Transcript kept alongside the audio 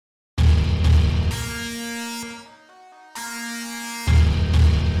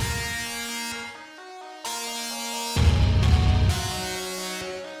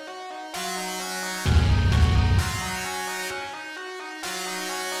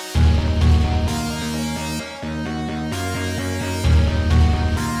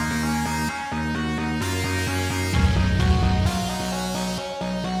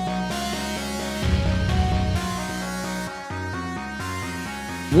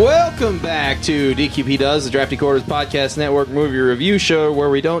Welcome back to DQP Does, the Drafty Quarters Podcast Network movie review show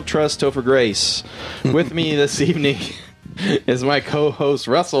where we don't trust Topher Grace. With me this evening is my co-host,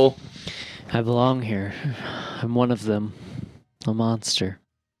 Russell. I belong here. I'm one of them. A monster.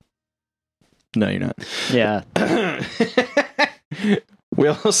 No, you're not. Yeah. We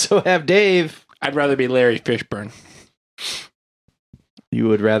also have Dave. I'd rather be Larry Fishburne. You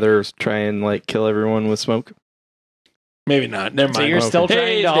would rather try and, like, kill everyone with smoke? Maybe not. Never mind. So you're still trying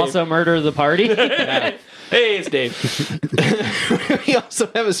Hey, to it's also murder the party? Hey, it's Dave. We also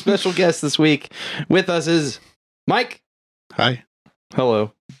have a special guest this week. With us is Mike. Hi.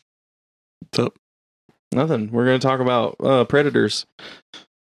 Hello. What's up? Nothing. We're going to talk about Predators.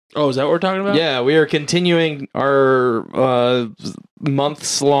 Oh, is that what we're talking about? Yeah, we are continuing our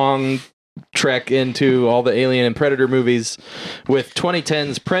months-long trek into all the Alien and Predator movies with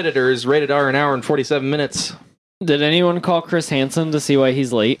 2010's Predators, rated R, an hour and 47 minutes. Did anyone call Chris Hansen to see why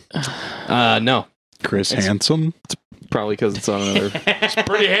he's late? No. Chris Handsome? Probably because it's on another... It's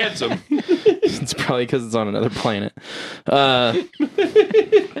pretty handsome. It's probably because it's on another planet. I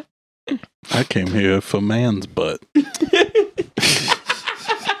came here for man's butt.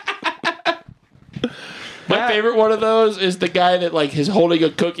 My favorite one of those is the guy that like is holding a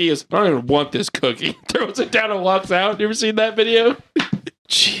cookie. Is I don't even want this cookie. Throws it down and walks out. You ever seen that video?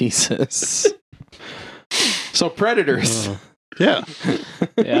 Jesus. So Predators. Yeah.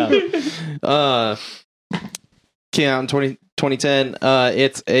 Yeah. Came out in 2010.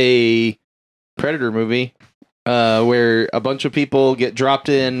 It's a Predator movie where a bunch of people get dropped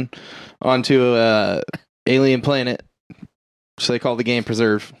in onto a alien planet. So they call the game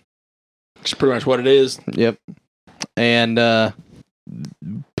Preserve. It's pretty much what it is. Yep. And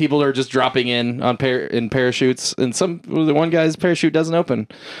people are just dropping in on in parachutes, and the one guy's parachute doesn't open.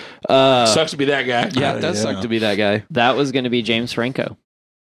 Sucks to be that guy. Yeah, it does suck to be that guy. That was going to be James Franco.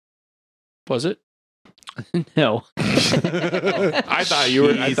 Was it? No. I thought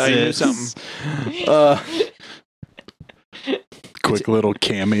you knew something. Quick little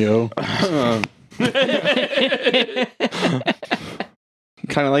cameo.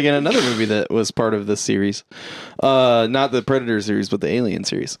 Kind of like in another movie that was part of this series. Not the Predator series, but the Alien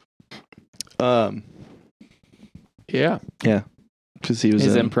series. Yeah. Yeah. Because he was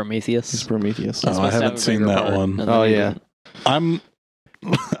He's in He's Prometheus. Prometheus. Oh, I haven't seen that one. Oh, yeah.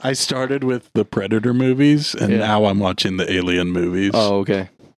 I started with the Predator movies, and Yeah. now I'm watching the Alien movies. Oh, okay.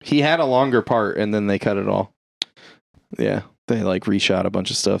 He had a longer part, and then they cut it all. Yeah. They, like, reshot a bunch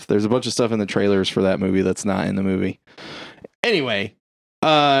of stuff. There's a bunch of stuff in the trailers for that movie that's not in the movie. Anyway,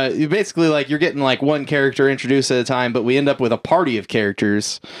 you basically, like, you're getting, like, one character introduced at a time, but we end up with a party of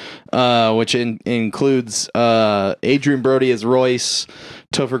characters, which includes Adrian Brody as Royce,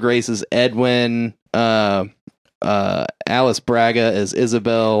 Topher Grace as Edwin, Alice Braga as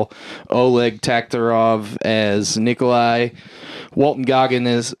Isabel, Oleg Taktarov as Nikolai, Walton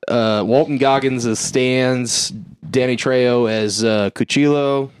Goggins as Stans, Danny Trejo as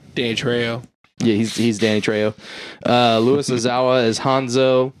Cuchillo. Danny Trejo. Yeah, he's Danny Trejo. Louis Ozawa as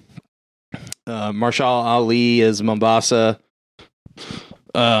Hanzo. Marshall Ali as Mombasa.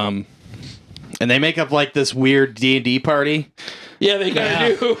 And they make up like this weird D&D party. Yeah, they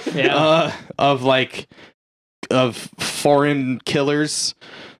gotta do. Yeah. Of foreign killers.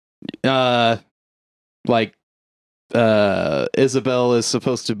 Isabel is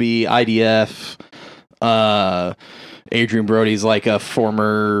supposed to be IDF. Adrian Brody's like a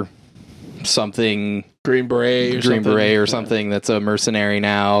former something Green Beret or something that's a mercenary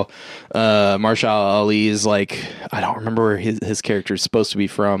now. Marshall Ali is like, I don't remember where his character is supposed to be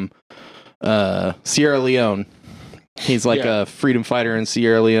from. Sierra Leone. He's like a freedom fighter in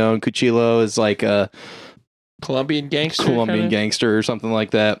Sierra Leone. Cuchillo is like a Colombian gangster. Gangster or something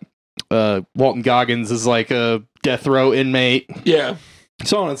like that. Walton Goggins is like a death row inmate. Yeah.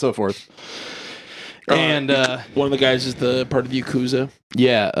 So on and so forth. And one of the guys is the part of the Yakuza.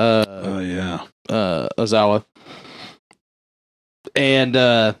 yeah, Yeah. Ozawa. And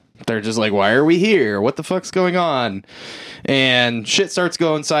they're just like, why are we here? What the fuck's going on? And shit starts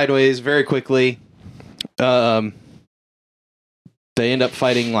going sideways very quickly. They end up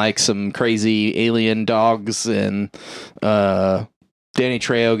fighting like some crazy alien dogs, and Danny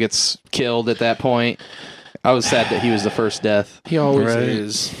Trejo gets killed at that point. I was sad that he was the first death. He always Right.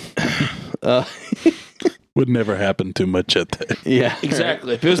 is. Would never happen to Machete. Yeah,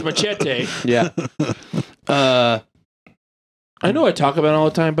 Exactly. If it was Machete. yeah. I know I talk about it all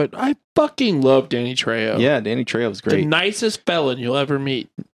the time, but I fucking love Danny Trejo. Yeah, Danny Trejo's The great. nicest felon you'll ever meet.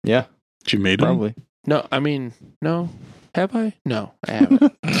 Yeah, Did you meet him? probably. No, I mean, no. Have I? No, I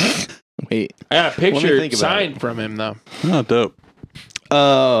haven't. Wait. I got a Let me picture think about signed from him, though. Oh, dope.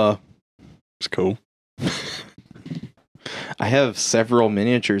 It's cool. I have several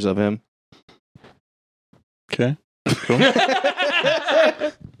miniatures of him. Okay. Cool.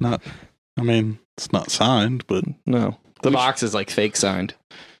 Not. I mean, it's not signed, but No. The box is like fake signed.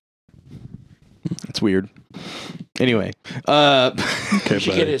 It's weird. Anyway. okay. We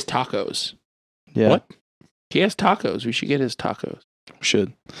should get his tacos. Yeah. What? He has tacos. We should get his tacos.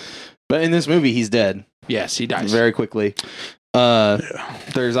 Should. But in this movie, he's dead Yes, he dies. very quickly.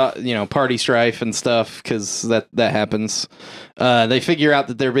 There's party strife and stuff because that happens. They figure out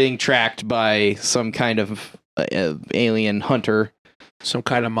that they're being tracked by some kind of alien hunter. Some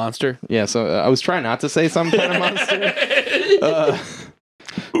kind of monster. Yeah, so I was trying not to say some kind of monster.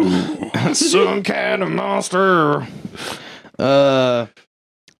 Some kind of monster.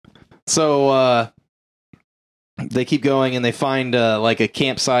 So they keep going and they find like a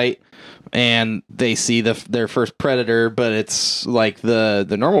campsite. And they see their first predator, but it's like the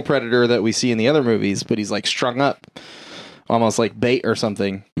normal predator that we see in the other movies, but he's like strung up, almost like bait or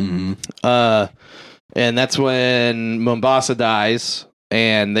something. Mm-hmm. And that's when Mombasa dies,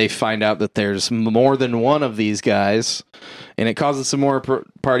 and they find out that there's more than one of these guys, and it causes some more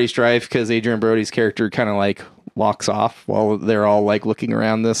party strife because Adrian Brody's character kind of like walks off while they're all like looking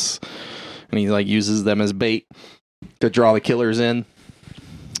around this, and he like uses them as bait to draw the killers in.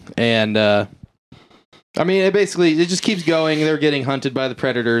 And I mean, it just keeps going. They're getting hunted by the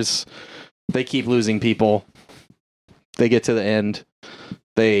predators. They keep losing people. They get to the end.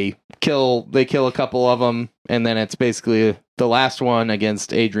 They kill a couple of them, and then it's basically the last one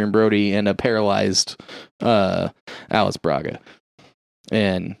against Adrian Brody and a paralyzed Alice Braga.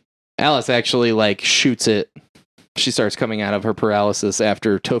 And Alice actually like shoots it. She starts coming out of her paralysis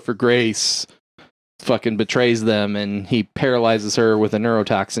after Topher Grace fucking betrays them, and he paralyzes her with a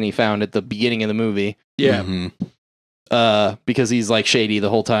neurotoxin he found at the beginning of the movie. Yeah. Mm-hmm. Because he's like shady the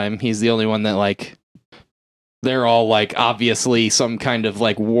whole time. He's the only one that like they're all like obviously some kind of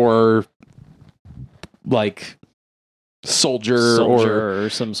like war like soldier or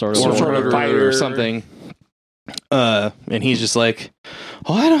some sort of of fighter or something. And he's just like,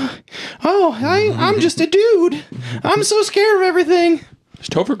 I'm just a dude. I'm so scared of everything. Is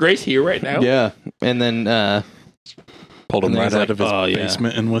Topher Grace here right now? Yeah. And then Pulled him And then right he's out like, of his "Oh, yeah."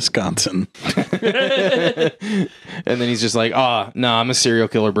 basement in Wisconsin. and then he's just like, no, I'm a serial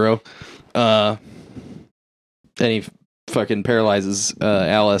killer, bro. And he fucking paralyzes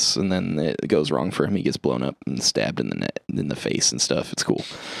Alice, and then it goes wrong for him. He gets blown up and stabbed in the face and stuff. It's cool.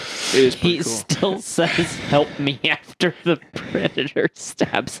 It is pretty He cool. still says, "Help me!" after the predator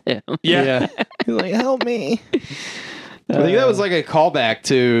stabs him. Yeah. He's like, help me. I think that was like a callback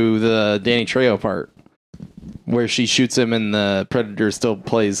to the Danny Trejo part where she shoots him and the predator still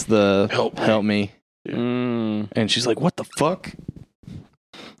plays the help me. Mm. And she's like, what the fuck?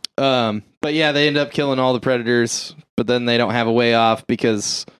 But yeah, they end up killing all the predators, but then they don't have a way off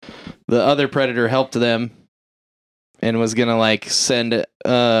because the other predator helped them and was gonna like send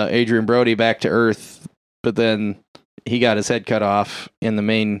Adrian Brody back to Earth, but then he got his head cut off, and the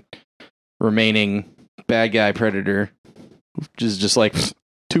main remaining bad guy predator just like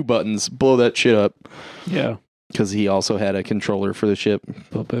 2 buttons, blow that shit up, Yeah. because he also had a controller for the ship.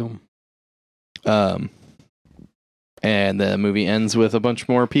 Boom. And the movie ends with a bunch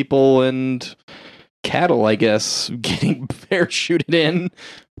more people and cattle, I guess, getting parachuted in.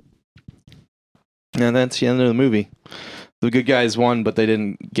 And that's the end of the movie. The good guys won, but they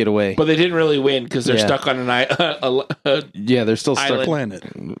didn't get away. But they didn't really win because they're Yeah. stuck on an Yeah, they're still stuck Island. Planet.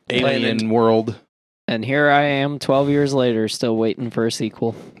 alien Island. world. And here I am, 12 years later, still waiting for a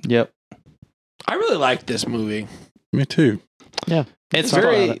sequel. Yep. I really like this movie. Me too. It's Talk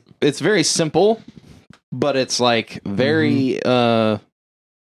about very it. it's very simple, but it's like very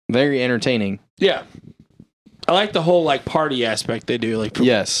very entertaining. Yeah. I like the whole like party aspect they do, like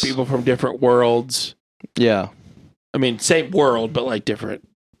Yes. people from different worlds. Yeah. I mean, same world, but like different.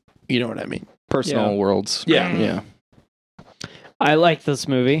 You know what I mean? Personal Yeah. worlds. Yeah. Yeah. I like this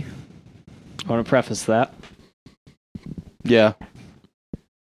movie. I want to preface that. Yeah.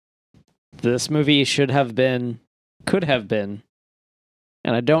 This movie could have been,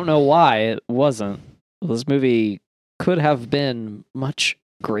 and I don't know why it wasn't. This movie could have been much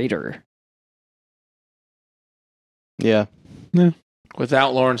greater. Yeah.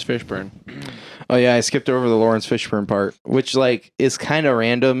 Without Lawrence Fishburne. Oh yeah, I skipped over the Lawrence Fishburne part, which like is kind of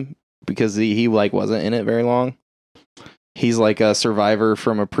random because he like wasn't in it very long. He's like a survivor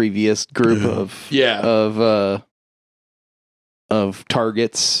from a previous group Yeah. of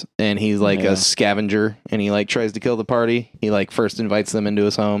targets, and he's like Yeah. a scavenger, and he like tries to kill the party. He like first invites them into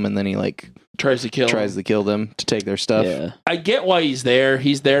his home, and then he like tries to kill him. tries to kill them to take their stuff. Yeah. I get why he's there.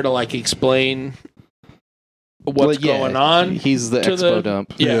 He's there to like explain what's Well, yeah, going on. He's the to expo the-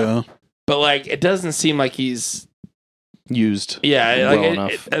 dump Yeah. But like, it doesn't seem like he's. used. Yeah, Well like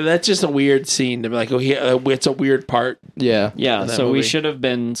enough. that's just a weird scene to be like, oh, it's a weird part. Yeah. Yeah, in that so we movie. should have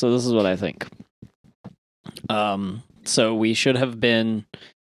been. So this is what I think. So we should have been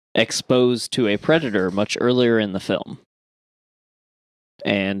exposed to a predator much earlier in the film,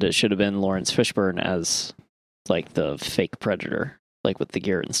 and it should have been Lawrence Fishburne as like the fake predator, like with the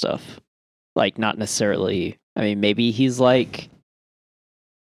gear and stuff. Like not necessarily. I mean, maybe he's like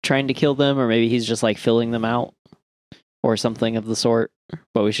trying to kill them, or maybe he's just like filling them out, or something of the sort.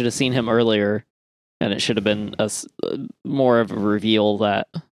 But we should have seen him earlier. And it should have been more of a reveal that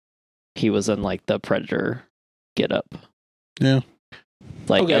he was in like the Predator get up. Yeah.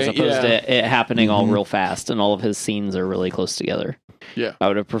 Like Okay, as opposed to it happening all Mhm. real fast and all of his scenes are really close together. Yeah. I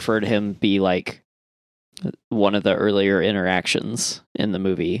would have preferred him be like one of the earlier interactions in the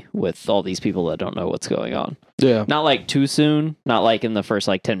movie with all these people that don't know what's going on. Yeah. Not like too soon, not like in the first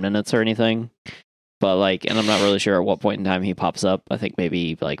like 10 minutes or anything. But like, and I'm not really sure at what point in time he pops up. I think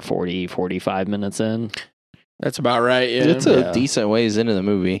maybe like 40, 45 minutes in. That's about right. Yeah. It's a Yeah. decent ways into the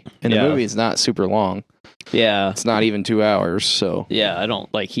movie. And Yeah. the movie is not super long. Yeah. It's not even 2 hours, so Yeah, I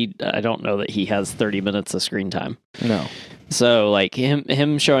don't know that he has 30 minutes of screen time. no. So like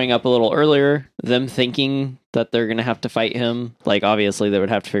him showing up a little earlier, them thinking that they're gonna have to fight him, like obviously they would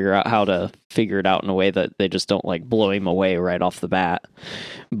have to figure out how to figure it out in a way that they just don't like blow him away right off the bat.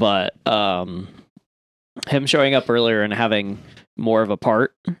 But him showing up earlier and having more of a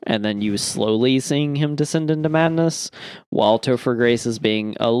part, and then you slowly seeing him descend into madness, while Topher Grace is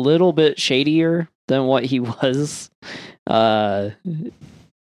being a little bit shadier than what he was. But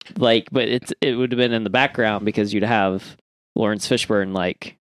it would have been in the background because you'd have Lawrence Fishburne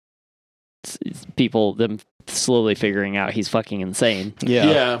like them slowly figuring out he's fucking insane, Yeah.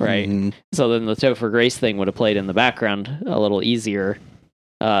 Yeah. right? Mhm. So then the Topher Grace thing would have played in the background a little easier,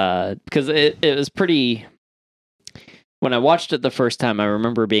 because it was pretty. When I watched it the first time, I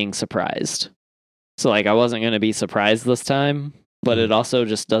remember being surprised. So like I wasn't going to be surprised this time, but it also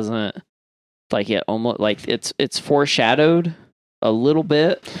just doesn't like it almost like it's foreshadowed a little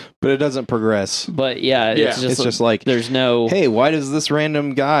bit, But it doesn't progress. but yeah, Yeah. it's It's just just like, there's no hey, why does this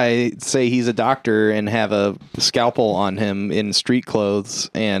random guy say he's a doctor and have a scalpel on him in street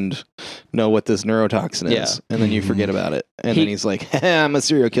clothes and know what this neurotoxin is? Yeah. And then you forget about it. And then he's like, I'm a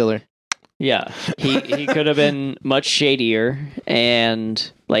serial killer. Yeah, he could have been much shadier,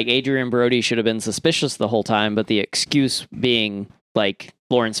 and like Adrian Brody should have been suspicious the whole time. But the excuse being like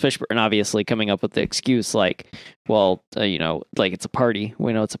Lawrence Fishburne, obviously coming up with the excuse like, well, like it's a party.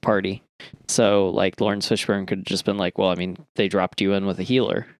 We know it's a party, so like Lawrence Fishburne could have just been like, well, I mean, they dropped you in with a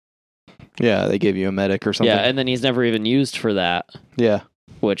healer. Yeah, they gave you a medic or something. Yeah, and then he's never even used for that, Yeah.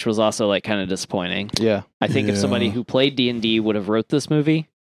 which was also like kind of disappointing. Yeah. I think if somebody Yeah. who played D&D would have wrote this movie,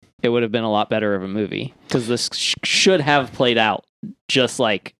 it would have been a lot better of a movie, because this should have played out just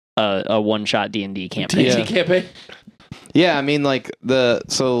like a one-shot D&D campaign. Yeah. TNT campaign. Yeah, I mean, like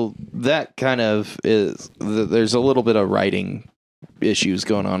so that kind of is. There's a little bit of writing issues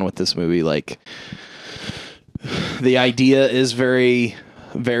going on with this movie. Like, the idea is very,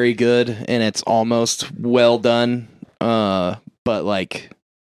 very good, and it's almost well done. But like,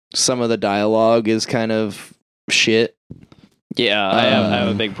 some of the dialogue is kind of shit, Yeah, I have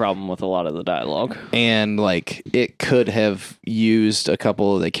a big problem with a lot of the dialogue. and like it could have used a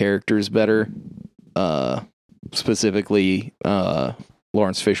couple of the characters better. Specifically,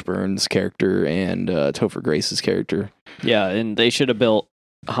 Lawrence Fishburne's character and Topher Grace's character. Yeah, and they should have built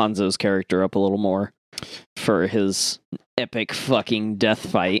Hanzo's character up a little more for his epic fucking death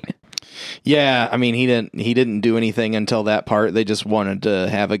fight. Yeah, I mean he didn't do anything until that part. They just wanted to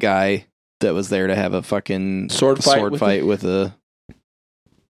have a guy that was there to have a fucking Sword fight with a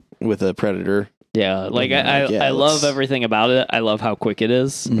predator. Yeah, like And, I like, yeah, love let's- everything about it. I love how quick it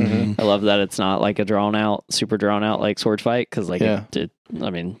is. Mhm. I love that it's not like a super drawn out like sword fight, because like Yeah. I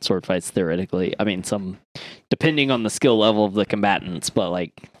mean, sword fights theoretically, I mean, some depending on the skill level of the combatants, but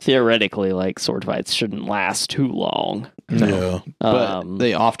like theoretically, like sword fights shouldn't last too long. Yeah. But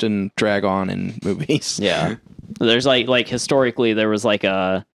they often drag on in movies. Yeah. There's like historically there was like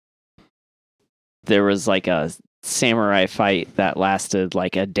a samurai fight that lasted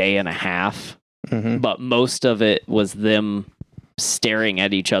like a day and a half, Mhm. but most of it was them staring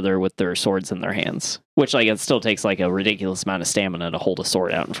at each other with their swords in their hands, which like it still takes like a ridiculous amount of stamina to hold a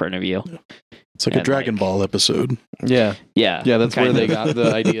sword out in front of you. It's like a And, Dragon like- Ball episode. Yeah, Yeah. yeah, that's where kind they of. got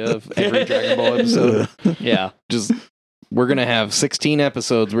the idea of every Dragon Ball episode. Yeah. Just we're gonna have 16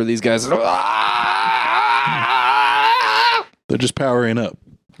 episodes where these guys They're just powering up.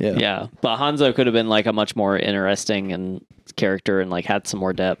 Yeah, but Hanzo could have been like a much more interesting and character and like had some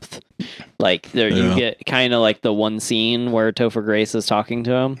more depth. Like there, you get kind of like the one scene where Topher Grace is talking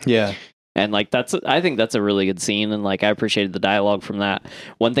to him. Yeah. And like I think that's a really good scene, and like I appreciated the dialogue from that.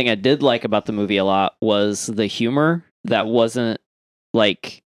 One thing I did like about the movie a lot was the humor that wasn't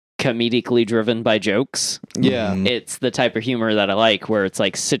like comedically driven by jokes. Yeah. It's the type of humor that I like, where it's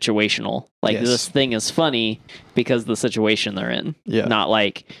like situational. Like Yes. this thing is funny because the situation they're in. Yeah. Not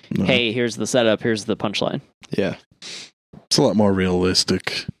like, hey, here's the setup, here's the punchline. Yeah. It's a lot more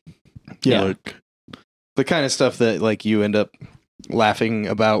realistic. Yeah. Like, The kind of stuff that like you end up laughing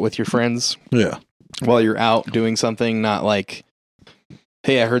about with your friends yeah. while you're out doing something, not like,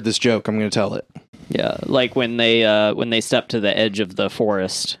 hey, I heard this joke, I'm going to tell it. Yeah, like when they step to the edge of the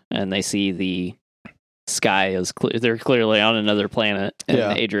forest and they see the sky is they're clearly on another planet, and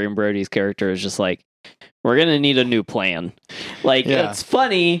Yeah. Adrian Brody's character is just like, we're gonna need a new plan. Like Yeah. it's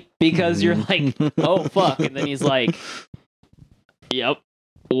funny because you're like, oh fuck, and then he's like, yep,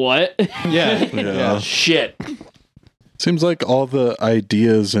 what? Yeah. Yeah. Shit. Seems like all the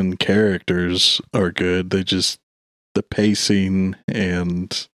ideas and characters are good. They just, the pacing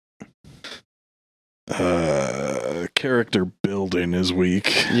and character building is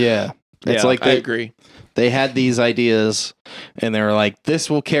weak. Yeah. It's Yeah, like I agree. they had these ideas and they were like, this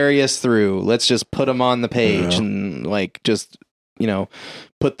will carry us through. Let's just put them on the page Yeah. and like just,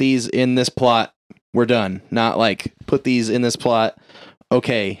 put these in this plot. We're done. Not like put these in this plot.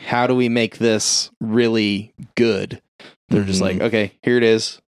 Okay, how do we make this really good? They're just like, okay, here it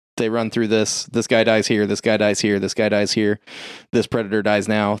is. They run through this. This guy dies here. This guy dies here. This guy dies here. This predator dies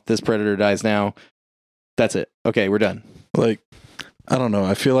now. This predator dies now. That's it. Okay, we're done. Like, I don't know.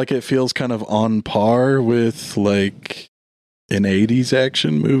 I feel like it feels kind of on par with like an 80s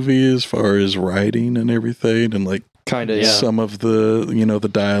action movie as far as writing and everything. And like Kind of, some of the, the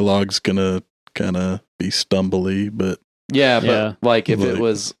dialogue's gonna kind of be stumbly, but Yeah, but Yeah. like if it Like-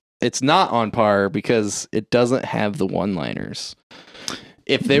 was, it's not on par because it doesn't have the one-liners.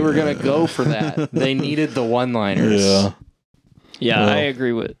 If they were gonna go for that, they needed the one-liners. yeah. Yeah, Well- I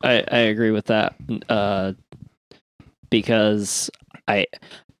agree with that. Because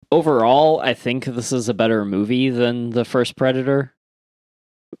overall I think this is a better movie than the first Predator.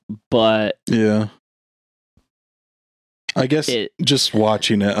 But Yeah. I guess it just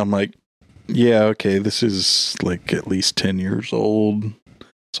watching it, I'm like, yeah, okay, this is like at least 10 years old.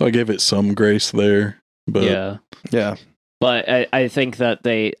 So I give it some grace there. But yeah. Yeah. But I think that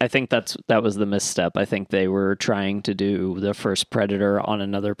that was the misstep. I think they were trying to do the first Predator on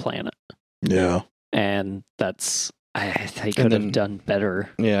another planet. yeah. And that's they And could then- have done better.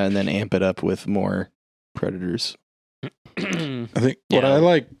 Yeah, and then amp it up with more predators. I think what Yeah. I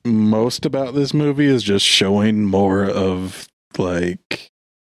like most about this movie is just showing more of like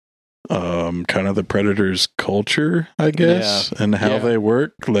kind of the Predators culture, I guess, and how Yeah. they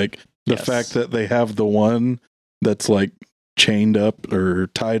work. Like the Yes. fact that they have the one that's like chained up or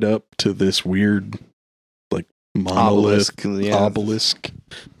tied up to this weird like monolith obelisk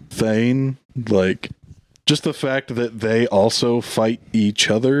thing. Like just the fact that they also fight each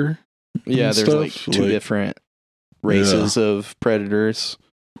other. Yeah, and there's like stuff, two like- different races of predators.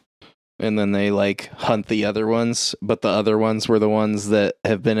 And then they like hunt the other ones, but the other ones were the ones that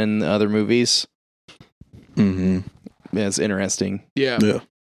have been in the other movies. Mm-hmm. Yeah, it's interesting. Yeah. Yeah.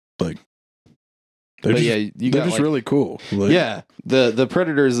 Like they're But just, yeah, you they're got just like, really cool. Like, yeah, the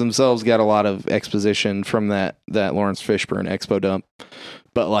predators themselves got a lot of exposition from that Lawrence Fishburne expo dump,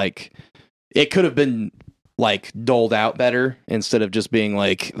 but like it could have been like doled out better instead of just being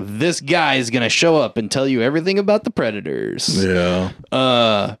like, this guy's gonna show up and tell you everything about the predators. Yeah.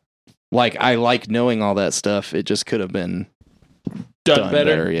 Like I like knowing all that stuff. It just could have been Done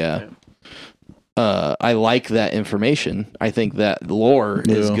better. Yeah. I like that information. I think that lore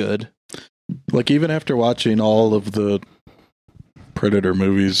is Yeah. good. Like even after watching all of the Predator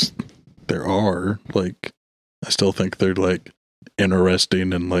movies there are, like I still think they're like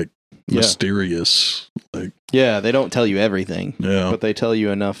interesting and like Yeah. mysterious. Like Yeah, they don't tell you everything, yeah. but they tell you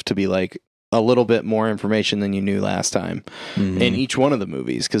enough to be like a little bit more information than you knew last time Mhm. in each one of the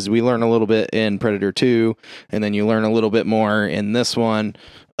movies, because we learn a little bit in Predator 2 and then you learn a little bit more in this one.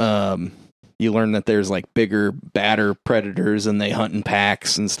 You learn that there's like bigger, badder predators and they hunt in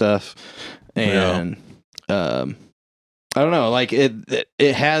packs and stuff. And I don't know, like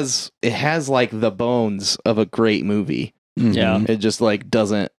it has like the bones of a great movie. Mhm. Yeah. It just like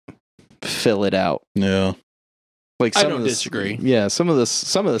doesn't fill it out. Yeah. Like I some don't of the, disagree. Yeah, some of the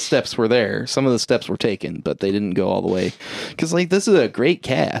steps were there. Some of the steps were taken, but they didn't go all the way. Because like this is a great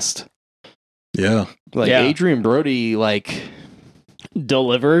cast. Yeah. Like Yeah. Adrian Brody, like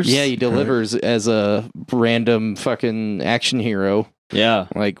Delivers. yeah, he delivers as a random fucking action hero. Yeah.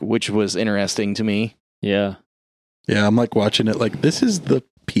 Like which was interesting to me. Yeah. Yeah, I'm like watching it like this is the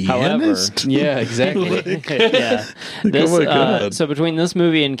pianist. Yeah, exactly. Like, Yeah. like, This, oh my god. so between this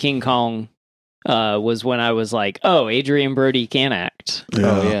movie and King Kong, was when I was like, oh, Adrian Brody can act.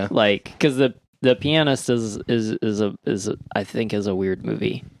 Oh yeah. Like, because the Pianist is I think is a weird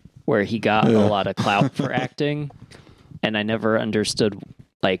movie where he got a Yeah. lot of clout for acting, and I never understood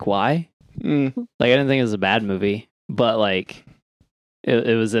like why. Mm. Like, I didn't think it was a bad movie, but like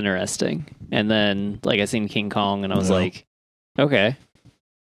it was interesting. And then like I seen King Kong, and I was Yeah. like, okay,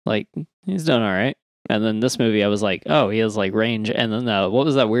 like he's done all right. And then this movie, I was like, oh, he has like range. And then what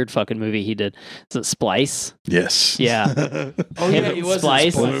was that weird fucking movie he did? Is it Splice? Yes. Yeah. Oh Him yeah, and he was in Splice.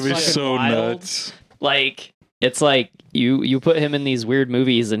 That Splice. movie's fucking so wild. nuts. Like, it's like you put him in these weird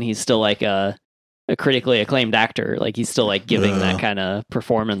movies, and he's still like a critically acclaimed actor. Like he's still like giving that kind of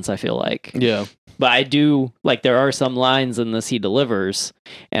performance, I feel like. Yeah. But I do like there are some lines in this he delivers,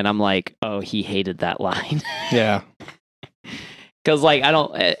 and I'm like, oh, he hated that line. Yeah. Because like I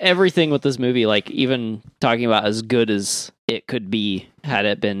don't everything with this movie, like even talking about as good as it could be had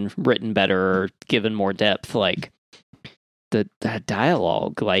it been written better or given more depth, like that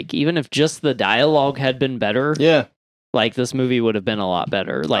dialogue, like even if just the dialogue had been better, Yeah. like this movie would have been a lot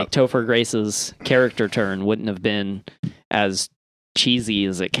better. Like Topher Grace's character turn wouldn't have been as cheesy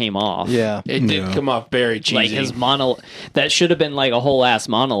as it came off. Yeah. It did Yeah. come off very cheesy. Like his that should have been like a whole ass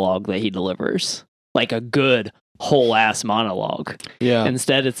monologue that he delivers, like a good whole ass monologue. Yeah.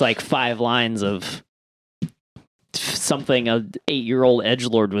 Instead, it's like 5 lines of something a 8-year-old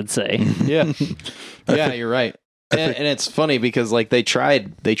edgelord would say. Yeah. Yeah, you're right. And it's funny because like they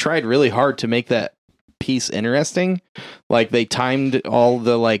tried really hard to make that piece interesting. Like they timed all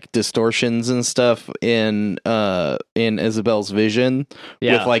the like distortions and stuff in Isabel's vision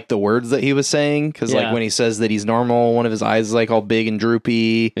with like the words that he was saying, because like Yeah. when he says that he's normal, one of his eyes is like all big and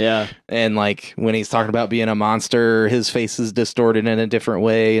droopy, Yeah. and like when he's talking about being a monster, his face is distorted in a different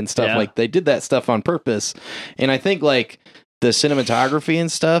way and stuff. Yeah. Like they did that stuff on purpose. And I think like the cinematography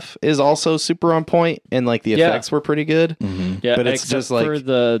and stuff is also super on point, and like the Yeah. effects were pretty good. Mhm. Yeah, But it's except just like- for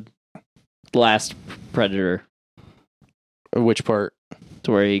the last Predator, Which part?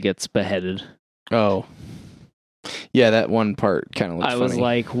 to where he gets beheaded. Oh, yeah, that one part kind of looked I funny. was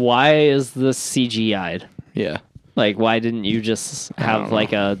like, why is this CGI'd? yeah, Like, why didn't you just I have don't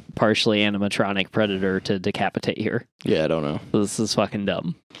like a partially animatronic Predator to decapitate here? yeah, I don't know, This is fucking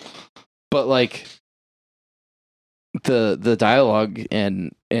dumb. but like the dialogue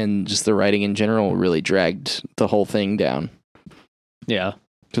and just the writing in general really dragged the whole thing down, Yeah.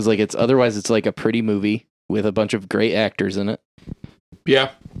 because like it's like a pretty movie with a bunch of great actors in it,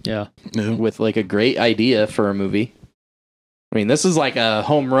 yeah. Yeah. Yeah. with like a great idea for a movie. I mean, this is like a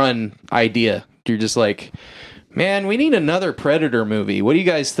home run idea. You're just like, man, we need another Predator movie. What do you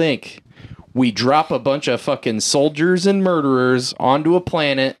guys think? We drop a bunch of fucking soldiers and murderers onto a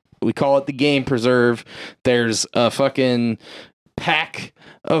planet. We call it the Game Preserve. There's a fucking pack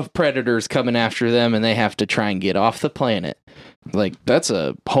of predators coming after them, and they have to try and get off the planet. Like, that's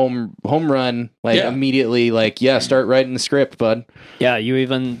a home run. Like, Yeah. immediately, like, yeah, start writing the script, bud. Yeah, you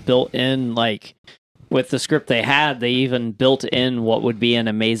even built in like with the script they had, they even built in what would be an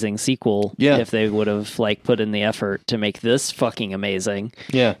amazing sequel Yeah. if they would have like put in the effort to make this fucking amazing.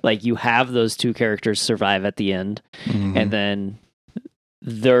 Yeah. Like you have those 2 characters survive at the end, Mhm. and then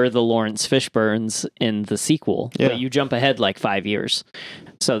they're the Lawrence Fishburnes in the sequel. Yeah. But you jump ahead like 5 years.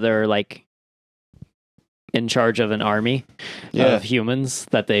 So they're like in charge of an army Yeah. of humans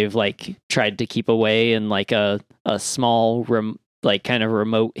that they've like tried to keep away in like a small like kind of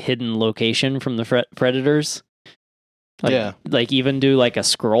remote hidden location from the predators. Like, Yeah. like even do like a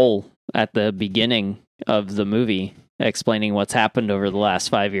scroll at the beginning of the movie explaining what's happened over the last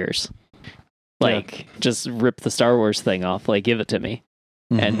 5 years. Like just rip the Star Wars thing off, like give it to me.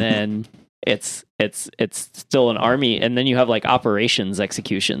 And then it's still an army, and then you have like operations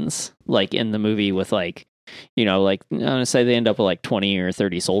executions like in the movie with like, you know, like I'm gonna say they end up with like 20 or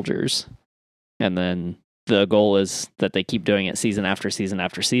 30 soldiers, and then the goal is that they keep doing it season after season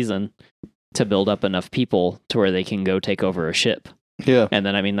after season to build up enough people to where they can go take over a ship. Yeah. And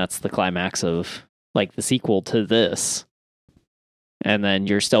then I mean that's the climax of like the sequel to this, and then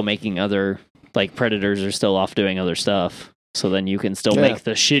you're still making other like Predators are still off doing other stuff. So then you can still Yeah. make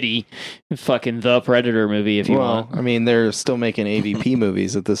the shitty fucking The Predator movie if you want. I mean, they're still making AVP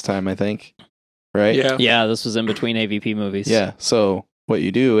movies at this time, I think. right? Yeah, this was in between AVP movies. Yeah. So what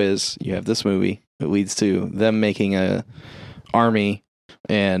you do is you have this movie. It leads to them making a army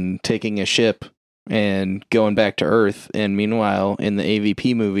and taking a ship and going back to Earth. And meanwhile, in the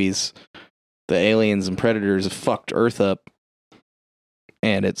AVP movies, the aliens and predators have fucked Earth up.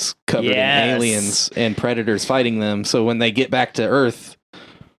 And it's covered in aliens and predators fighting them. So when they get back to Earth,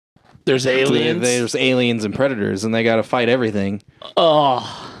 there's aliens. There's aliens and predators, and they got to fight everything. Oh,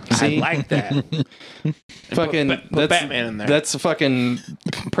 See? I like that. Fucking put Batman in there. That's a fucking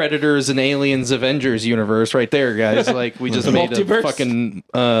Predators and Aliens Avengers universe right there, guys. Like we just made a Multiverse. fucking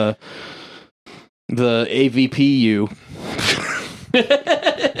the AVPU.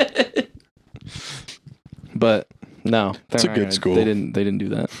 But no, It's a good school. They didn't do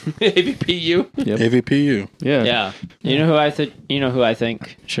that. AVPU. Yep. AVPU. Yeah. yeah. You know who I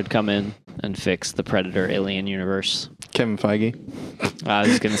think should come in and fix the Predator Alien universe? Kevin Feige. I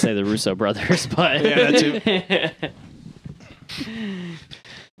was going to say the Russo brothers, but Yeah, that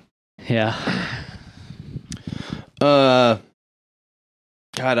yeah.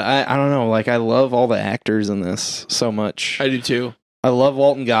 God, I don't know. Like I love all the actors in this so much. I do too. I love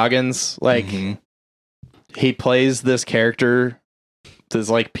Walton Goggins. Like Mhm. he plays this character, this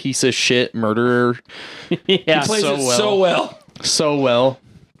like piece of shit murderer, Yeah. He plays so it well. so well. so well.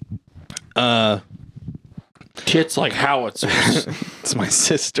 Tits like howitzers. It's my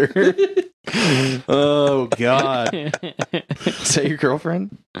sister. Oh God, is that your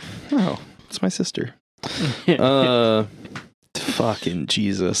girlfriend? No, it's my sister. Fucking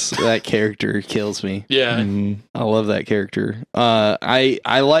Jesus, that character kills me. Yeah. Mhm. I love that character. I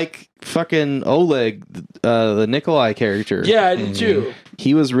like fucking Oleg, the Nikolai character. Yeah, I do too.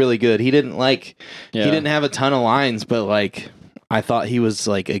 He was really good. He didn't Yeah. he didn't have a ton of lines, but like I thought he was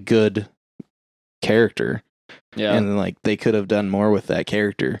like a good character. Yeah. And like they could have done more with that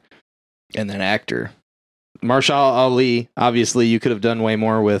character and that actor. Marshall Ali, obviously you could have done way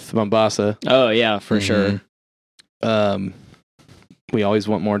more with Mombasa. Oh yeah, for Mhm. sure. We always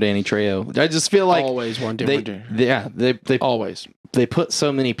want more Danny Trejo. I just feel like Always one day. they Always. they put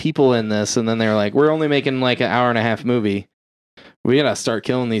so many people in this, and then they're like, we're only making like an hour and a half movie. We gotta start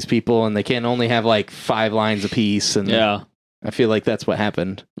killing these people, and they can't only have like 5 lines apiece. And Yeah. I feel like that's what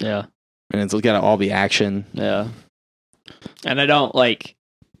happened. Yeah. And it's gotta all be action. Yeah. And I don't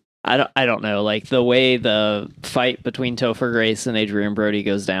know, like the way the fight between Topher Grace and Adrian Brody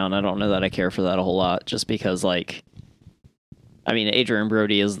goes down, I don't know that I care for that a whole lot, just because like I mean Adrian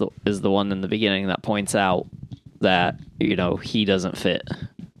Brody is the one in the beginning that points out that, you know, he doesn't fit.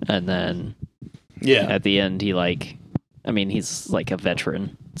 And then at the end he like I mean he's like a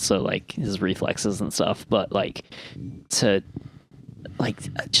veteran, so like his reflexes and stuff, but like to like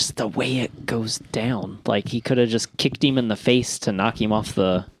just the way it goes down, like he could have just kicked him in the face to knock him off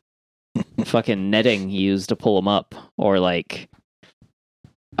the fucking netting he used to pull him up, or like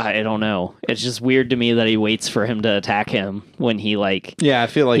I don't know. It's just weird to me that he waits for him to attack him when he like Yeah, I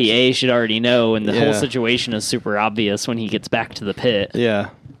feel like he should already know, and the whole Yeah. situation is super obvious when he gets back to the pit. yeah.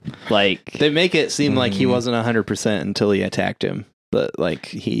 Like They make it seem like he wasn't 100% until he attacked him. But like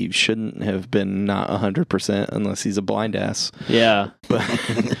he shouldn't have been not 100% unless he's a blind ass. yeah. But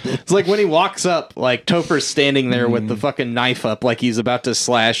it's like when he walks up, like Topher's standing there with the fucking knife up, like he's about to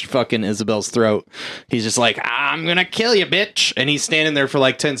slash fucking Isabel's throat. He's just like, I'm gonna kill you, bitch. And he's standing there for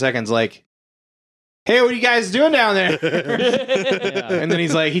like 10 seconds, like, hey, what are you guys doing down there? And then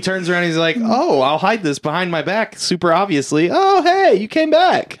he's like, he turns around, and he's like, oh, I'll hide this behind my back, super obviously. Oh, hey, you came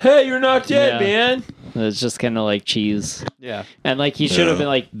back. Hey, you're not dead, Yeah. man. It's just kind of like cheese. Yeah. And like he should have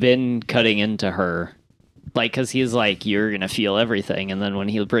Yeah. been cutting into her, like because he's like, you're gonna feel everything, and then when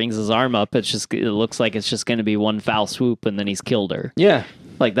he brings his arm up, it looks like it's just gonna be one foul swoop, and then he's killed her. Yeah.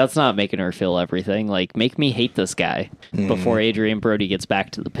 Like that's not making her feel everything. Like make me hate this guy before Adrian Brody gets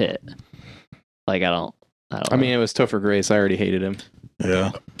back to the pit. Like I don't I mean, it was Topher Grace. I already hated him.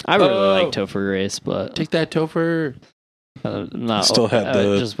 Yeah. I really Oh. like Topher Grace, but Take that, Topher. not Still had I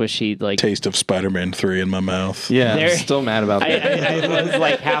the just wish he'd like. Taste of Spider-Man 3 in my mouth. Yeah. There- I'm still mad about I, that. I was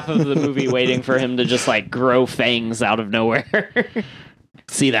like half of the movie waiting for him to just like grow fangs out of nowhere.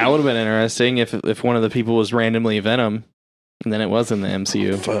 See, that would have been interesting if one of the people was randomly Venom, and then it was in the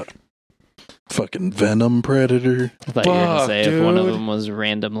MCU. Fucking Venom Predator. I thought you were gonna Fuck, say if one of dude. them was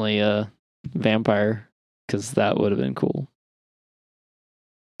randomly a vampire, because that would have been cool.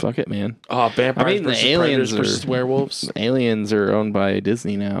 Fuck it, man. Oh, vampires I mean, the versus aliens predators versus are- werewolves. Aliens are owned by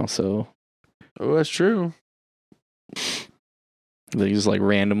Disney now, so Oh, that's true. they just like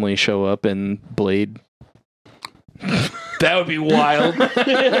randomly show up in Blade. That would be wild.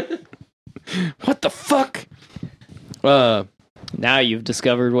 What the fuck? Now you've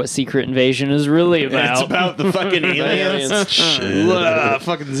discovered what Secret Invasion is really about. It's about the fucking aliens. Shit.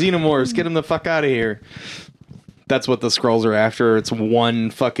 Fucking xenomorphs. Get them the fuck out of here. That's what the Skrulls are after. It's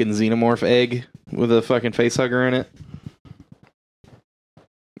one fucking xenomorph egg with a fucking facehugger in it.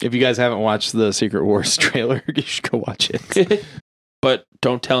 If you guys haven't watched the Secret Wars trailer, you should go watch it. But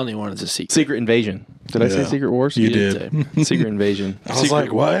don't tell anyone it's a secret. Secret Invasion. Did I say Yeah. Secret Wars? You did did. Secret Invasion. I was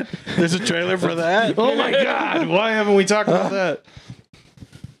like, what? There's a trailer for that? Oh my god! Why haven't we talked about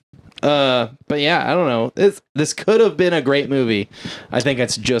that? But yeah, I don't know. This could have been a great movie. I think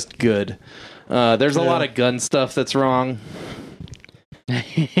it's just good. There's a lot of gun stuff that's wrong.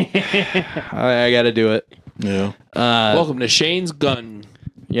 I got to do it. Yeah. Welcome to Shane's gun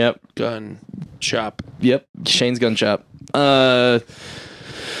Yep. shop. Yep. Shane's Gun Shop. There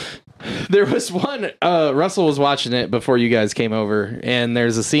was one. Russell was watching it before you guys came over, and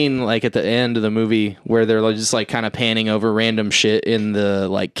there's a scene like at the end of the movie where they're like, just like kind of panning over random shit in the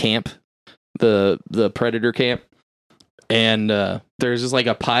like camp, the Predator camp, and there's just like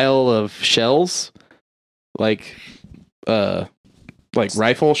a pile of shells, like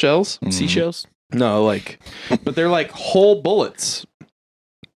rifle shells. Seashells? No, but they're like whole bullets,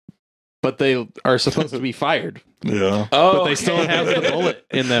 but they are supposed to be fired. Yeah. Oh, But they still have the bullet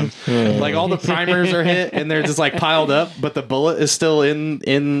in them. Like all the primers are hit and they're just like piled up, but the bullet is still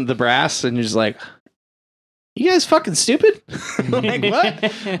in the brass, and you're just like, you guys fucking stupid? Like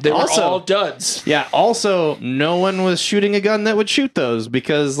what? They were Also- all duds. Yeah, also no one was shooting a gun that would shoot those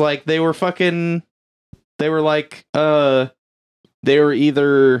because like they were either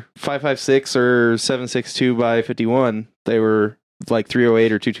 5.56 or 7.62 by 51. They were like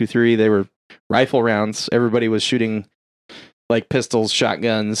 308 or 223. They were rifle rounds. Everybody was shooting like pistols,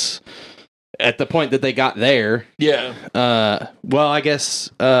 shotguns at the point that they got there. Yeah. Well, I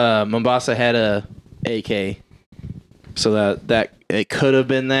guess Mombasa had a AK, so that it could have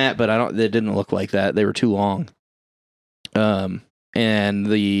been that, but it didn't look like that. They were too long. And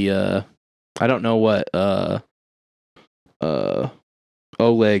the I don't know what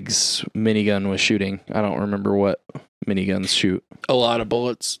Oleg's minigun was shooting. I don't remember what miniguns shoot. A lot of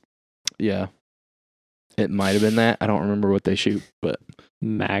bullets. Yeah. It might have been that. I don't remember what they shoot, but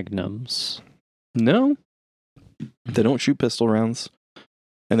Magnums. no. They don't shoot pistol rounds.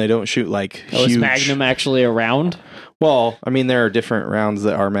 And they don't shoot like Oh, is huge. Magnum actually around? Well, I mean there are different rounds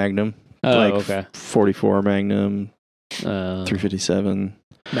that are Magnum. Oh, like okay. 44 Magnum, Uh, 357.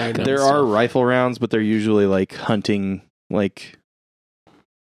 Magnums. There are rifle rounds, but they're usually like hunting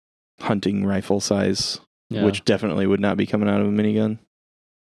rifle size, yeah. which definitely would not be coming out of a minigun.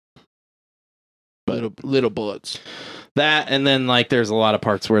 little bullets. That, and then like there's a lot of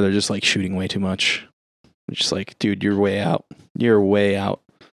parts where they're just like shooting way too much. It's just like, dude, you're way out. You're way out.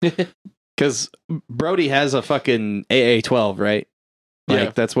 Because Brody has a fucking AA-12, right? Like Yeah.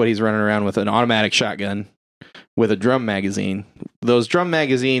 that's what he's running around with, an automatic shotgun with a drum magazine. Those drum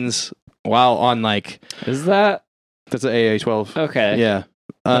magazines, while on like Is that that's an AA-12. okay? Yeah.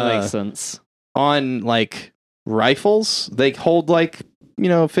 That makes sense. On like rifles, they hold like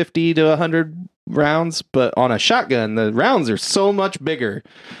 50 to 100 rounds, but on a shotgun the rounds are so much bigger.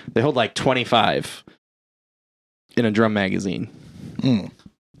 They hold like 25 in a drum magazine. Mm.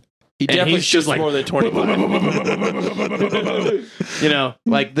 He definitely he's just shoots like- more than 25.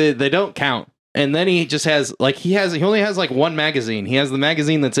 Like they don't count. And then he just has like he only has like one magazine. He has the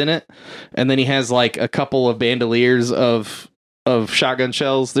magazine that's in it, and then he has like a couple of bandoliers of shotgun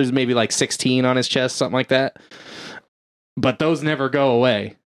shells. There's maybe like 16 on his chest, something like that. But those never go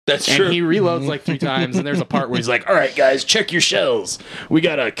away. That's And true. he reloads like 3 times, and there's a part where he's like, all right, guys, check your shells. We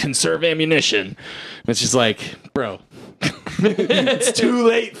got to conserve ammunition. And it's just like, bro, it's too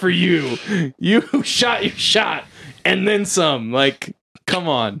late for you. You shot your shot, and then some. Like, come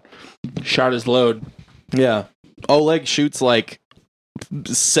on. Shot his load. Yeah. Oleg shoots like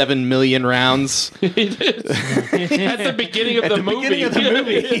 7 million rounds. At the beginning of At the movie. beginning of the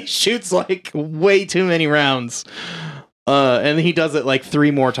movie, he shoots like way too many rounds. And he does it like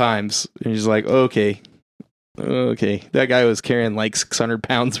 3 more times. And he's like, okay. That guy was carrying like 600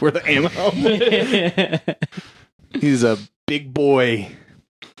 pounds worth of ammo. He's a big boy.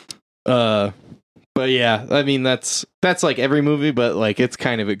 But yeah, I mean that's like every movie, but like it's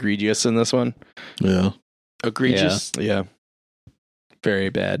kind of egregious in this one. Yeah. Egregious. Yeah. Very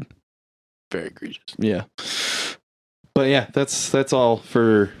bad. Very egregious. Yeah. But yeah, that's all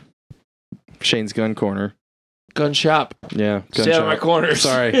for Shane's Gun Corner. Gun shop. Yeah. Gun Stay out of shop. my corner.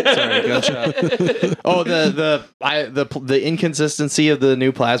 Sorry, gun shop. Oh, the inconsistency of the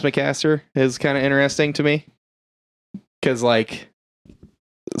new plasma caster is kind of interesting to me. Because like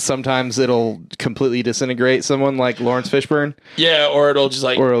sometimes it'll completely disintegrate someone like Lawrence Fishburne, Yeah, or it'll just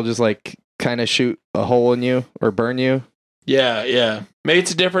like, or it'll just like kind of shoot a hole in you or burn you. yeah. Maybe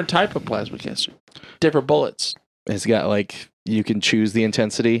it's a different type of plasma caster. Different bullets. It's got like you can choose the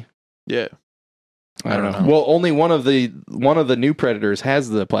intensity. Yeah. I don't know. Well, only one of the new Predators has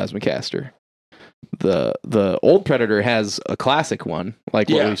the plasma caster. The old Predator has a classic one, like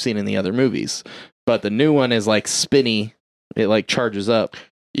what we've seen in the other movies. But the new one is like spinny. It like charges up.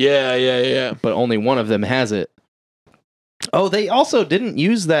 Yeah. But only one of them has it. Oh, they also didn't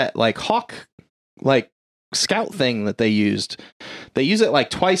use that like hawk like scout thing that they used. They use it like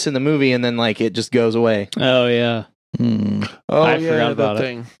twice in the movie and then like it just goes away. Oh yeah. Oh, I forgot about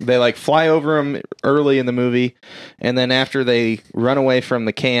it. They like fly over them early in the movie, and then after they run away from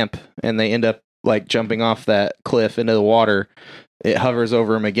the camp and they end up like jumping off that cliff into the water, it hovers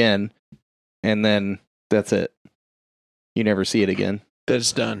over them again, and then that's it. You never see it again.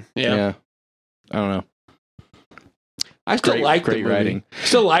 That's done. Yeah. I don't know. I still like the movie. Writing.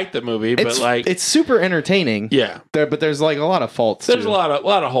 Still like the movie, but like it's super entertaining. Yeah. But there's like a lot of faults. There's too. a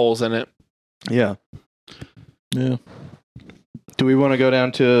lot of holes in it. Yeah. Yeah. Do we want to go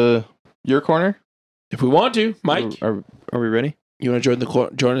down to your corner? If we want to, Mike, Are we ready? you want to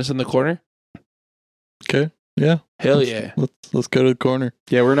join us in the corner? Okay. Yeah. Hell yeah! Let's go to the corner.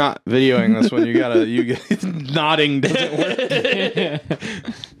 Yeah, we're not videoing this one. You nodding doesn't work.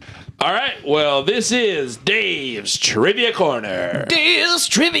 All right. Well, this is Dave's Trivia Corner. Dave's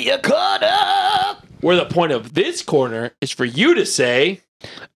Trivia Corner. Where the point of this corner is for you to say,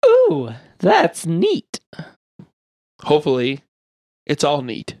 Ooh, that's neat. hopefully, it's all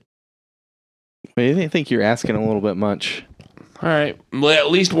neat. I think you're asking a little bit much. All right. Well, at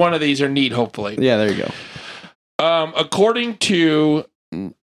least one of these are neat, hopefully. Yeah, there you go. According to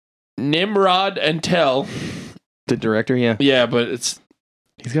Nimrod and Tell. The director, yeah. Yeah, but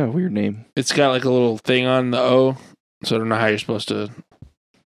He's got a weird name. it's got like a little thing on the O, so I don't know how you're supposed to.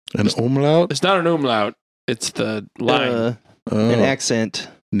 An umlaut? It's not an umlaut. It's the line. An accent.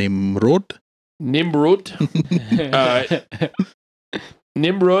 Nimrod? Nimrod.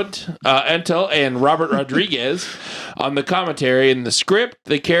 Nimrod, Entel, and Robert Rodriguez on the commentary. In the script,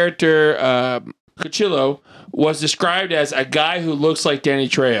 the character Cuchillo was described as a guy who looks like Danny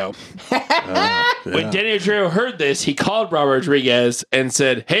Trejo. When Danny Trejo heard this, he called Robert Rodriguez and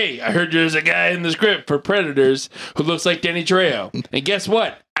said, "Hey, I heard there's a guy in the script for Predators who looks like Danny Trejo. And guess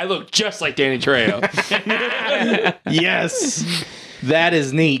what? I look just like Danny Trejo." Yes. That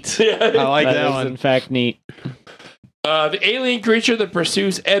is neat. I like that is one. in fact neat. The alien creature that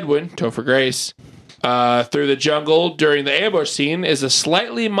pursues Edwin, Topher Grace, through the jungle during the ambush scene is a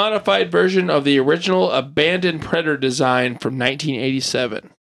slightly modified version of the original abandoned Predator design from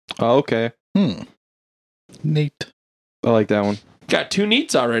 1987. Oh, okay. Neat. I like that one. Got 2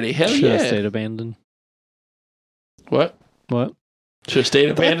 neats already. Hell Should have yeah. stayed abandoned. What? What? Should have stayed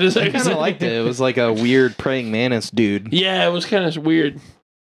abandoned. I kind of liked it. It was like a weird praying mantis dude. Yeah, it was kind of weird.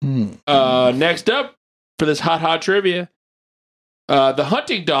 Next up for this hot trivia. The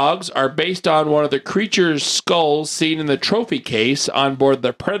hunting dogs are based on one of the creature's skulls seen in the trophy case on board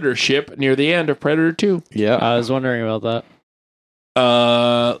the Predator ship near the end of Predator 2. Yeah. I was wondering about that.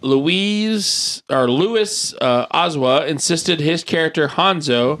 Louis Oswa insisted his character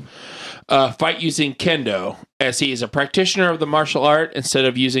Hanzo fight using kendo, as he is a practitioner of the martial art instead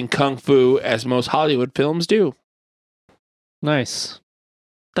of using kung fu as most Hollywood films do. Nice.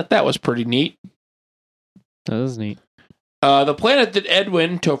 Thought that was pretty neat. That is neat. The planet that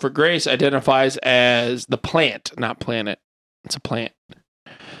Edwin Topher Grace identifies as the plant, not planet. It's a plant.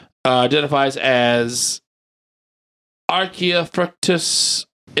 Identifies as Archaea fructus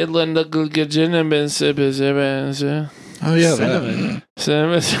idland. Oh, yeah.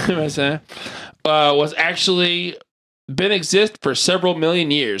 Was actually been exist for several million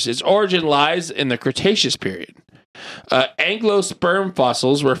years. Its origin lies in the Cretaceous period. Angiosperm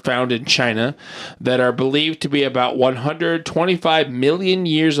fossils were found in China that are believed to be about 125 million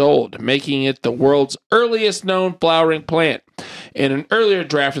years old, making it the world's earliest known flowering plant. In an earlier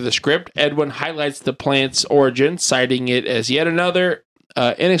draft of the script, Edwin highlights the plant's origin, citing it as yet another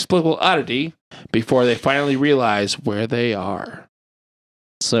inexplicable oddity before they finally realize where they are.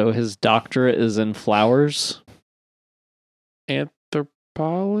 So his doctorate is in flowers?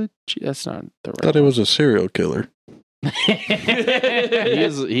 Anthropology? That's not the right I thought he was a serial killer.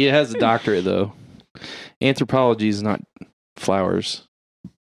 He has a doctorate though. Anthropology is not flowers.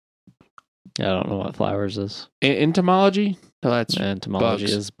 I don't know what flowers is. Entomology? No, that's Entomology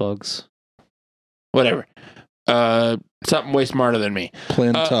bugs. is bugs. Whatever. Something way smarter than me.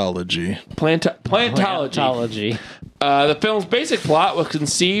 Plantology. Plantology. The film's basic plot was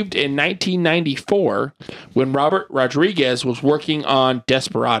conceived in 1994 when Robert Rodriguez was working on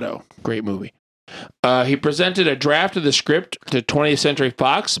Desperado. Great movie. He presented a draft of the script to 20th Century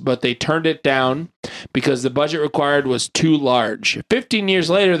Fox, but they turned it down because the budget required was too large. 15 years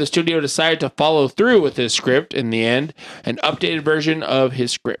later, the studio decided to follow through with his script in the end, an updated version of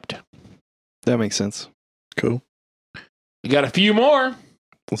his script. That makes sense. Cool. You got a few more.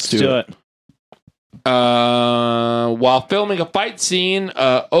 Let's do it. While filming a fight scene,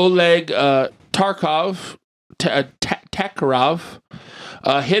 Oleg Taktarov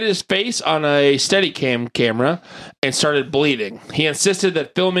hit his face on a Steadicam camera and started bleeding. He insisted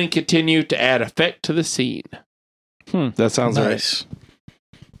that filming continue to add effect to the scene. That sounds Nice.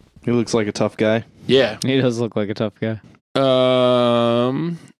 right. He looks like a tough guy. Yeah. He does look like a tough guy.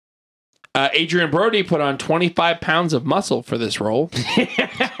 Adrian Brody put on 25 pounds of muscle for this role.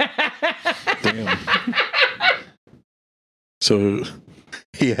 Damn. So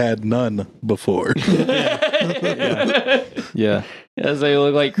he had none before. Yeah. Does he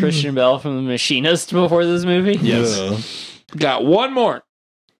look like Christian Bale from The Machinist before this movie? Yes. Got one more.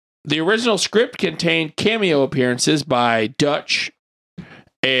 The original script contained cameo appearances by Dutch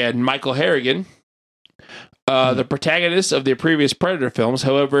and Michael Harrigan, the protagonists of the previous Predator films.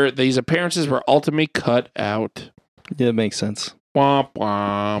 However, these appearances were ultimately cut out. Yeah, it makes sense. Womp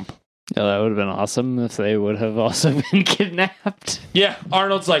womp. Yeah, that would have been awesome if they would have also been kidnapped. Yeah,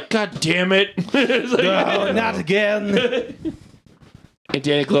 Arnold's like, God damn it. It's like, No, not again. And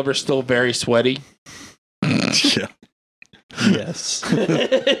Danny Glover's still very sweaty. Yeah. Yes.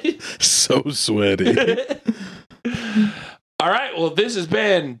 So sweaty. All right, well, this has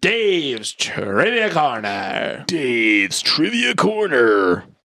been Dave's Trivia Corner. Dave's Trivia Corner.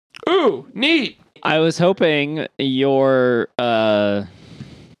 Ooh, neat. I was hoping your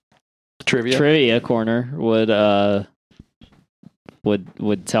trivia corner would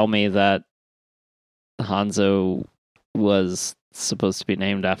tell me that Hanzo was supposed to be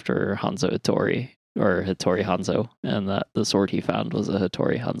named after Hanzo Hattori, or Hattori Hanzo, and that the sword he found was a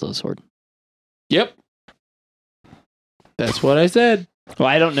Hattori Hanzo sword. Yep. That's what I said. Well,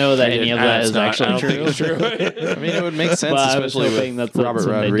 I don't know that any of that is I actually don't true. think it's true. I mean, it would make sense, But I was especially hoping with that's Robert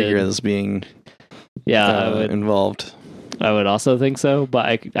what they did. Rodriguez being Yeah, involved. I would also think so, but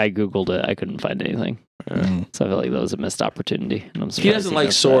I Googled it. I couldn't find anything. Mm. So I feel like that was a missed opportunity. And I'm He surprised doesn't like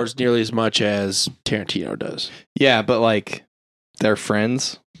missed swords nearly as much as Tarantino does. Yeah, but like they're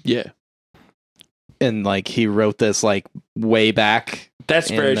friends, Yeah. and like he wrote this like way back. That's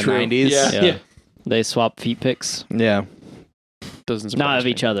In very the true. 90s? Yeah. Yeah. Yeah. They swap feet pics. Yeah, Doesn't surprise Not of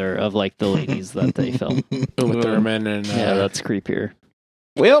me. each other, of like the ladies that they film. Uma Thurman and Yeah, that's creepier.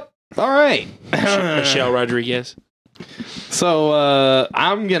 well, all right. Michelle Rodriguez. So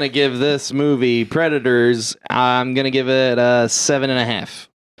I'm gonna give this movie Predators. I'm gonna give it a 7.5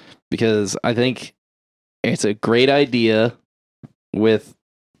 because I think it's a great idea with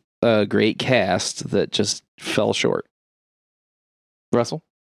a great cast that just fell short. Russell,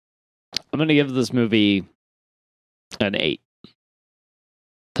 I'm going to give this movie an 8.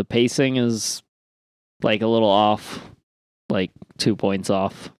 The pacing is like a little off, like 2 points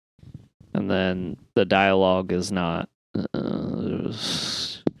off. And then the dialogue is not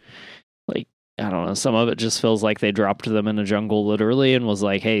like, I don't know, some of it just feels like they dropped them in a jungle literally and was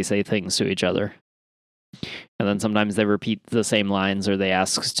like, hey, say things to each other. And then sometimes they repeat the same lines or they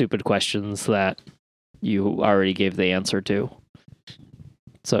ask stupid questions that you already gave the answer to.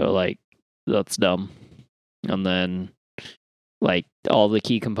 So, like, that's dumb. And then, like, all the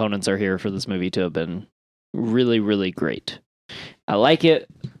key components are here for this movie to have been really, really great. I like it.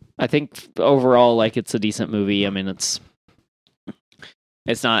 I think overall, like, it's a decent movie. I mean, it's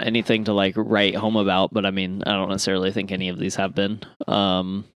not anything to, like, write home about, but I mean, I don't necessarily think any of these have been.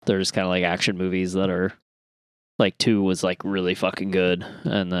 They're just kind of like action movies that are, like, 2 was, like, really fucking good.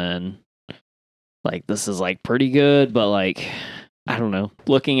 And then, like, this is, like, pretty good, but, like, I don't know.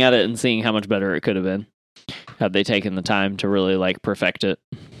 Looking at it and seeing how much better it could have been had they taken the time to really, like, perfect it.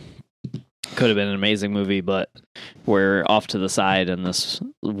 Could have been an amazing movie, but we're off to the side in this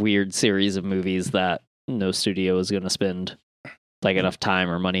weird series of movies that no studio is going to spend like enough time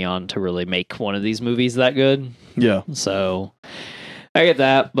or money on to really make one of these movies that good. yeah, So I get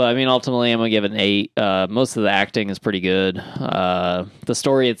that, but I mean, ultimately, I'm gonna give it an 8. Most of the acting is pretty good. The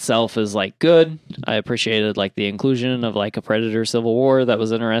story itself is like good. I appreciated like the inclusion of like a Predator Civil War that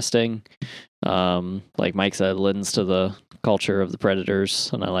was interesting. Like Mike said, lends to the culture of the Predators,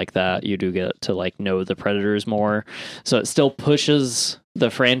 and I like that. You do get to like know the Predators more, so it still pushes the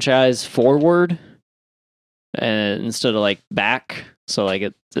franchise forward. and instead of like back. So like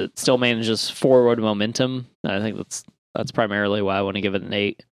it still manages forward momentum. I think that's primarily why I want to give it an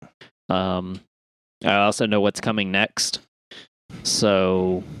 8. I also know what's coming next.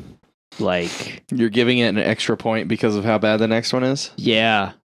 So like you're giving it an extra point because of how bad the next one is?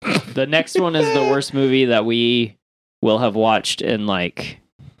 Yeah. The next one is the worst movie that we will have watched in like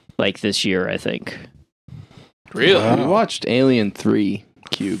this year, I think. Really? Wow. We watched Alien 3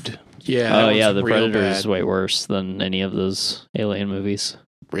 Cubed. Yeah. Oh yeah, The real Predator bad. is way worse than any of those Alien movies.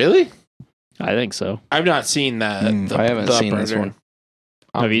 Really? I think so. I've not seen that. I haven't seen this one.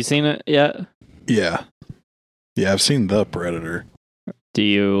 Have you seen it yet? Yeah. Yeah, I've seen The Predator.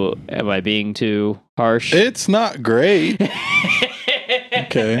 Am I being too harsh? It's not great.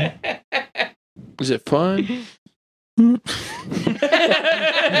 Okay. Is it fun?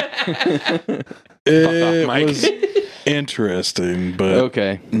 It Mike. was interesting, but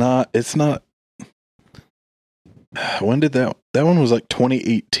Okay. it's not. When did that one was like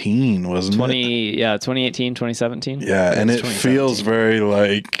 2018, wasn't it? 2018, 2017. Yeah, and It's it feels 2017. very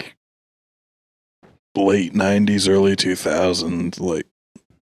like late 90s, early 2000s, like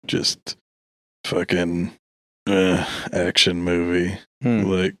just fucking action movie.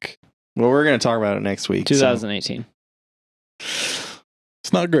 Like, Well, we're going to talk about it next week. so- 2018.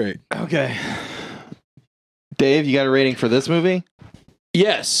 it's not great. Okay. Dave, you got a rating for this movie?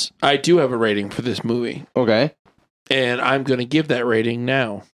 Yes, I do have a rating for this movie, Okay. and I'm going to give that rating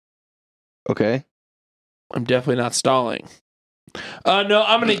now. Okay. I'm definitely not stalling. No,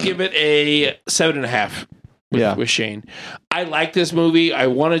 I'm going to give it a 7.5 Yeah. with Shane. I like this movie. I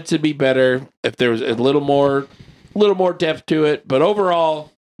want it to be better if there was a little more depth to it, but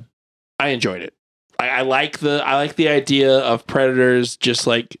overall, I enjoyed it. I like the idea of predators just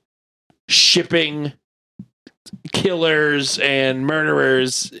like shipping killers and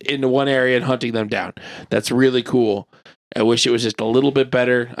murderers into one area and hunting them down. That's really cool. I wish it was just a little bit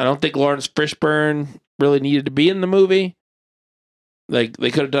better. I don't think Lawrence Fishburne really needed to be in the movie. Like, they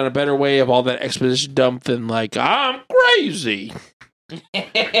could have done a better way of all that exposition dump than like, I'm crazy.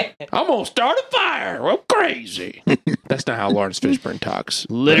 I'm gonna start a fire. I'm crazy. That's not how Lawrence Fishburne talks.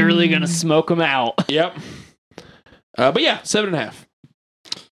 Literally gonna smoke them out. Yep. But yeah, 7.5.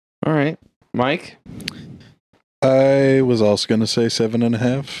 All right. Mike? I was also going to say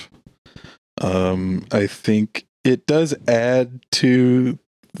 7.5. I think it does add to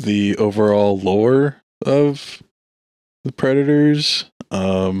the overall lore of the Predators.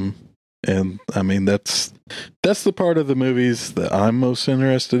 And I mean, that's the part of the movies that I'm most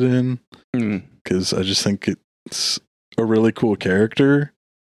interested in, because I just think it's a really cool character.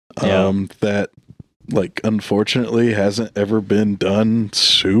 Yeah. That like unfortunately hasn't ever been done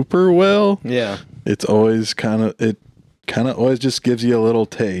super well. Yeah. It's always kind of always just gives you a little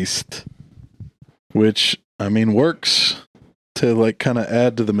taste, which I mean works to like kind of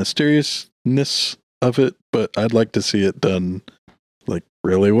add to the mysteriousness of it, but I'd like to see it done like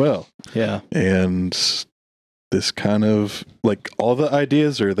really well. Yeah. And this kind of like all the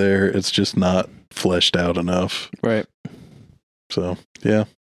ideas are there, it's just not fleshed out enough. Right. So yeah,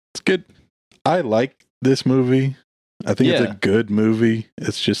 it's good. I like this movie. I think it's Yeah. a good movie.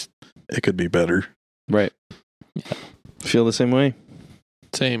 It's just it could be better. Right. Feel the same way?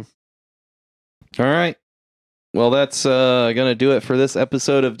 Same. All right. Well, that's going to do it for this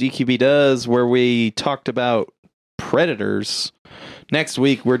episode of DQB Does, where we talked about Predators. Next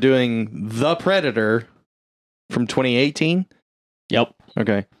week, we're doing The Predator from 2018. Yep.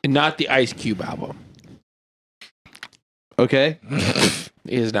 Okay. And not the Ice Cube album. Okay. It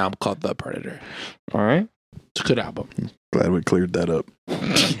is an album called The Predator. All right. It's a good album. Glad we cleared that up.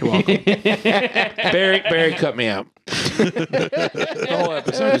 You're welcome. Barry cut me out. The whole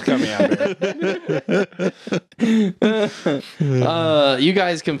episode just cut me out, Barry. You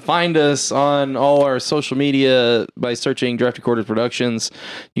guys can find us on all our social media by searching Draft Recorded Productions.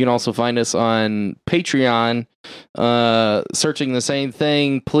 You can also find us on Patreon, searching the same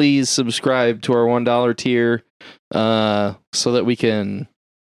thing. Please subscribe to our $1 tier so that we can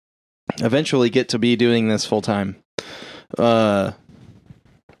eventually get to be doing this full time.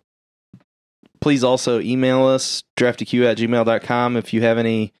 Please also email us, draftyq@gmail.com, if you have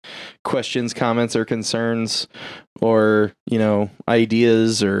any questions, comments, or concerns, or,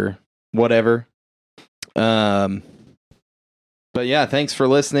 ideas or whatever. But yeah, thanks for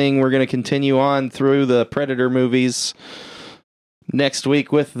listening. We're going to continue on through the Predator movies next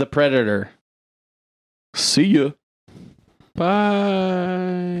week with The Predator. See ya.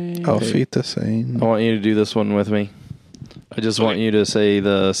 Bye. Auf Wiedersehen. I want you to do this one with me. I just want you to say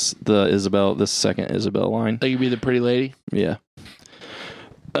the Isabel, this second Isabel line. That could be the pretty lady. Yeah.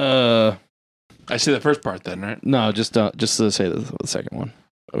 I see the first part then, right? No, just to say the second one.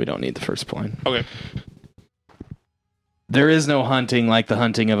 We don't need the first line. Okay. There is no hunting like the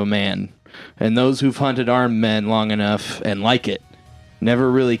hunting of a man, and those who've hunted armed men long enough and like it never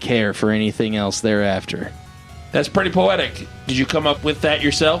really care for anything else thereafter. That's pretty poetic. Did you come up with that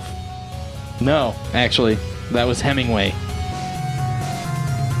yourself? No, actually, that was Hemingway.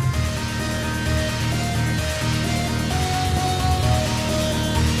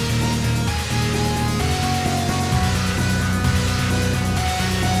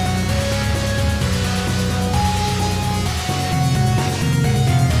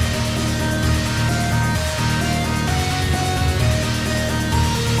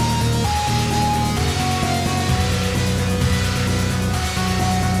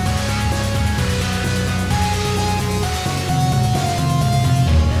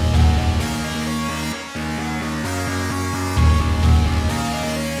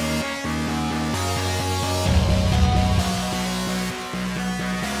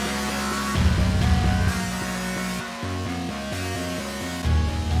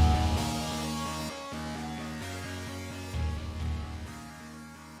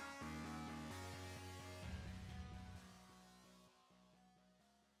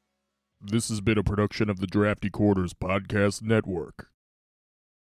 This has been a production of the Drafty Quarters Podcast Network.